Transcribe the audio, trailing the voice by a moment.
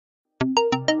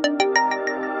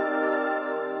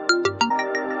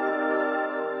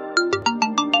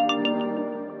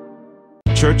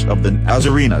Church of the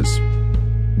Nazarenas.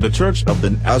 The Church of the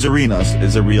Nazarenas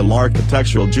is a real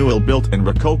architectural jewel built in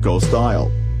Rococo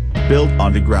style. Built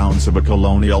on the grounds of a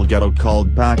colonial ghetto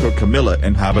called Paco Camilla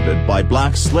inhabited by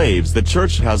black slaves, the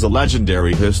church has a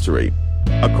legendary history.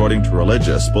 According to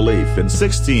religious belief, in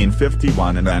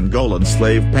 1651 an Angolan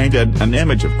slave painted an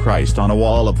image of Christ on a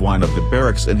wall of one of the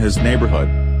barracks in his neighborhood.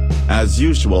 As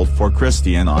usual for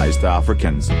Christianized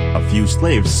Africans, a few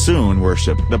slaves soon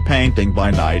worshipped the painting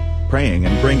by night, praying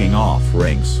and bringing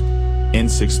offerings. In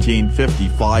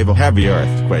 1655 a heavy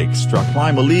earthquake struck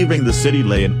Lima, leaving the city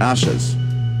lay in ashes.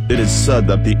 It is said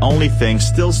that the only thing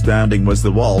still standing was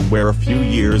the wall where a few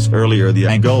years earlier the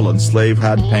Angolan slave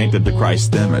had painted the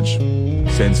Christ image.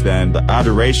 Since then the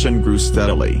adoration grew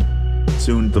steadily.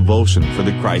 Soon devotion for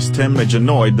the Christ image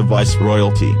annoyed the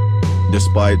viceroyalty.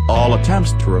 Despite all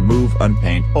attempts to remove and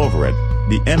paint over it,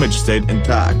 the image stayed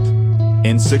intact.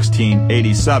 In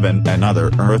 1687 another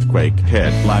earthquake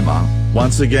hit Lima,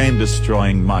 once again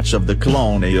destroying much of the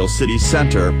colonial city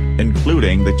center,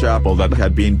 including the chapel that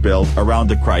had been built around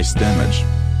the Christ image.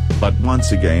 But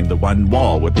once again the one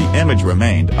wall with the image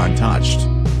remained untouched.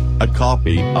 A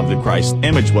copy of the Christ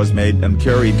image was made and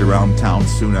carried around town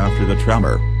soon after the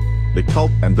tremor. The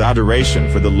cult and adoration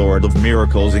for the Lord of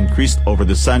Miracles increased over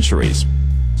the centuries.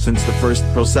 Since the first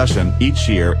procession each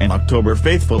year in October,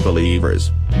 faithful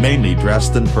believers, mainly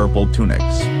dressed in purple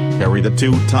tunics, carry the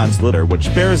 2-ton litter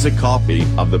which bears a copy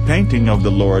of the painting of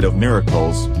the Lord of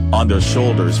Miracles, on their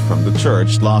shoulders from the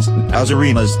Church Las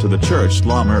Nazarenas to the Church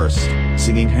La Merced,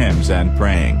 singing hymns and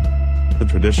praying. The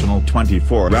traditional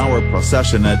 24-hour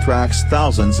procession attracts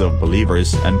thousands of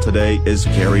believers and today is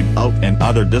carried out in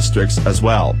other districts as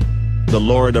well. The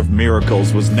Lord of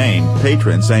Miracles was named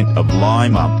patron saint of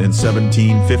Lima in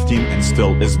 1715 and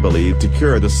still is believed to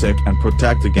cure the sick and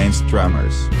protect against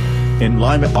tremors. In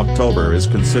Lima, October is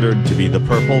considered to be the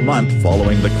purple month,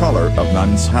 following the color of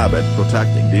nuns' habit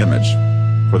protecting the image.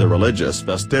 For the religious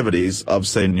festivities of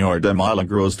Señor de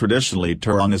Milagros, traditionally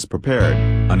turrón is prepared,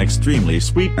 an extremely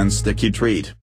sweet and sticky treat.